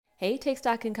Hey, Take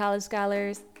Stock in College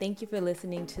Scholars. Thank you for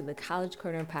listening to the College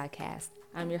Corner podcast.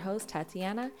 I'm your host,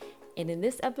 Tatiana, and in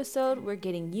this episode, we're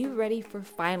getting you ready for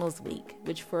finals week,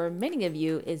 which for many of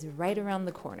you is right around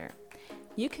the corner.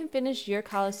 You can finish your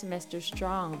college semester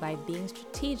strong by being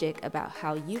strategic about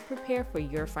how you prepare for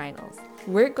your finals.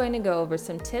 We're going to go over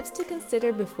some tips to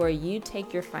consider before you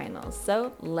take your finals,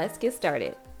 so let's get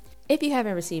started. If you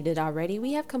haven't received it already,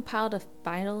 we have compiled a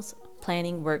finals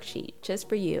planning worksheet just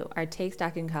for you, our Take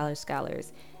Stock in College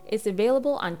Scholars. It's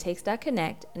available on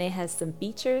Take.Connect, and it has some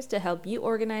features to help you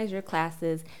organize your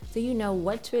classes so you know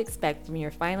what to expect from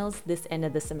your finals this end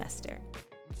of the semester.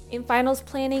 In finals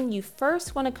planning, you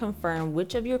first want to confirm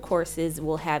which of your courses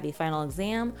will have a final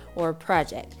exam or a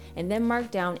project, and then mark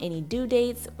down any due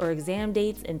dates or exam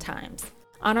dates and times.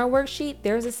 On our worksheet,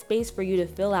 there's a space for you to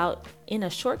fill out in a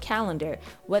short calendar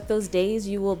what those days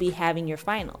you will be having your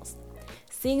finals.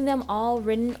 Seeing them all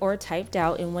written or typed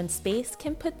out in one space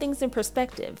can put things in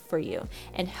perspective for you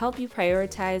and help you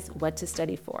prioritize what to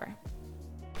study for.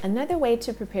 Another way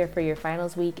to prepare for your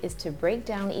finals week is to break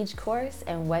down each course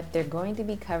and what they're going to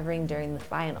be covering during the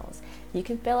finals. You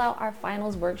can fill out our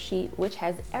finals worksheet, which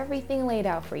has everything laid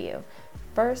out for you.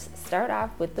 First, start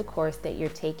off with the course that you're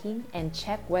taking and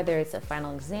check whether it's a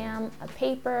final exam, a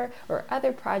paper, or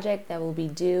other project that will be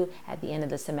due at the end of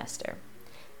the semester.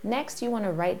 Next, you want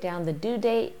to write down the due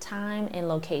date, time, and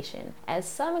location, as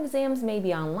some exams may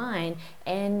be online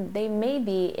and they may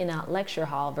be in a lecture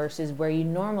hall versus where you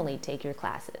normally take your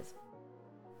classes.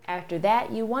 After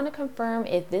that, you want to confirm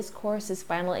if this course's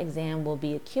final exam will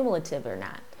be a cumulative or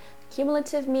not.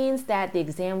 Cumulative means that the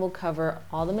exam will cover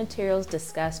all the materials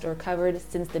discussed or covered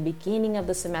since the beginning of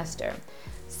the semester.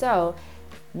 So,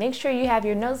 make sure you have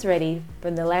your notes ready for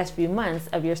the last few months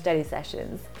of your study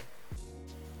sessions.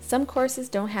 Some courses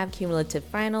don't have cumulative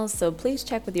finals, so please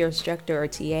check with your instructor or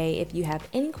TA if you have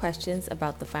any questions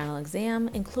about the final exam,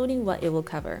 including what it will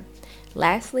cover.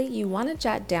 Lastly, you want to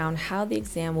jot down how the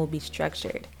exam will be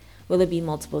structured. Will it be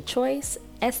multiple choice,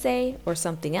 essay, or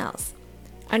something else?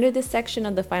 Under this section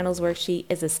of the finals worksheet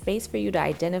is a space for you to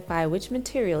identify which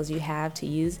materials you have to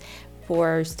use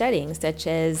for studying, such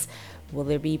as will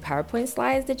there be PowerPoint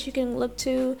slides that you can look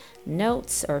to,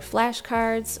 notes or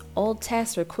flashcards, old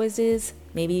tests or quizzes?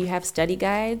 Maybe you have study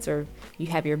guides or you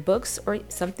have your books or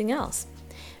something else.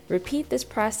 Repeat this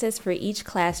process for each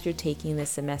class you're taking this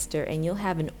semester and you'll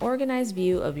have an organized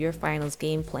view of your finals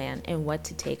game plan and what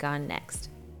to take on next.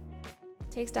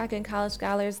 Take Stock in College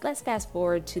Scholars, let's fast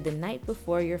forward to the night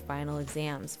before your final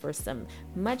exams for some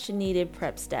much needed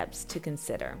prep steps to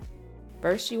consider.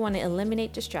 First, you want to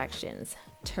eliminate distractions.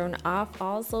 Turn off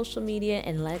all social media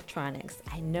and electronics.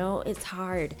 I know it's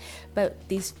hard, but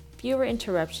these fewer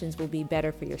interruptions will be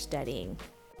better for your studying.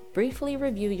 Briefly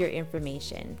review your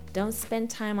information. Don't spend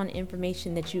time on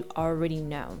information that you already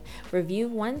know. Review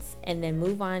once and then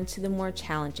move on to the more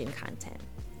challenging content.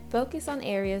 Focus on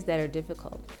areas that are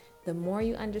difficult. The more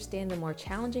you understand the more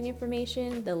challenging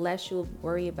information, the less you'll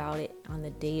worry about it on the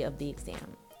day of the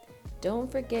exam.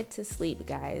 Don't forget to sleep,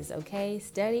 guys, okay?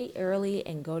 Study early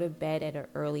and go to bed at an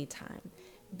early time.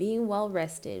 Being well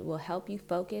rested will help you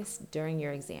focus during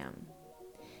your exam.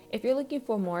 If you're looking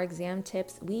for more exam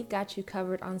tips, we've got you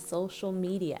covered on social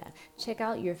media. Check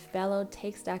out your fellow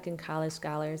Take Stock in College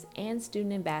Scholars and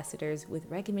student ambassadors with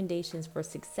recommendations for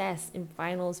success in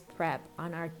finals prep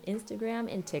on our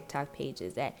Instagram and TikTok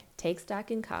pages at Take Stock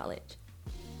in College.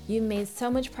 You made so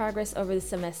much progress over the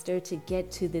semester to get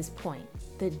to this point,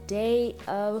 the day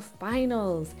of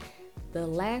finals. The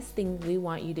last thing we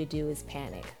want you to do is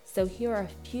panic. So here are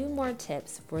a few more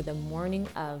tips for the morning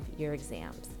of your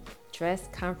exams. Dress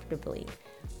comfortably.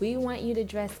 We want you to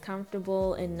dress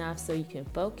comfortable enough so you can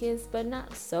focus, but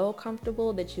not so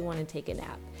comfortable that you want to take a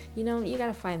nap. You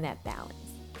gotta find that balance.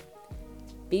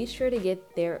 Be sure to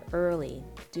get there early.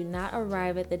 Do not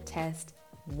arrive at the test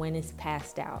when it's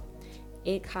passed out.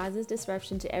 It causes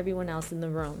disruption to everyone else in the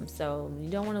room, so you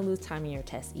don't want to lose time in your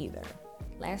test either.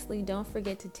 Lastly, don't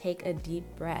forget to take a deep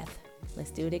breath. Let's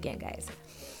do it again, guys.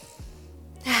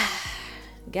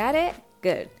 Got it?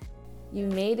 Good. You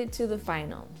made it to the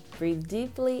final. Breathe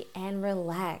deeply and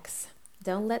relax.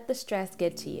 Don't let the stress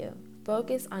get to you.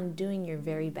 Focus on doing your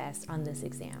very best on this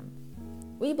exam.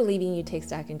 We believe in you, Take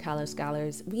Stock in College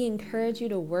Scholars. We encourage you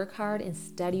to work hard and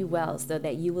study well so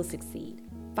that you will succeed.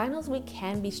 Finals week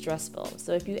can be stressful,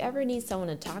 so if you ever need someone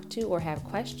to talk to or have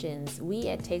questions, we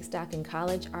at Take Stock in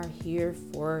College are here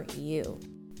for you.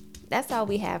 That's all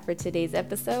we have for today's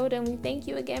episode, and we thank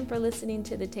you again for listening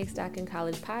to the Take Stock in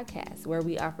College podcast, where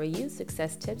we offer you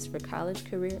success tips for college,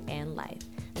 career, and life.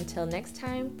 Until next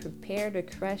time, prepare to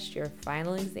crush your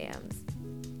final exams.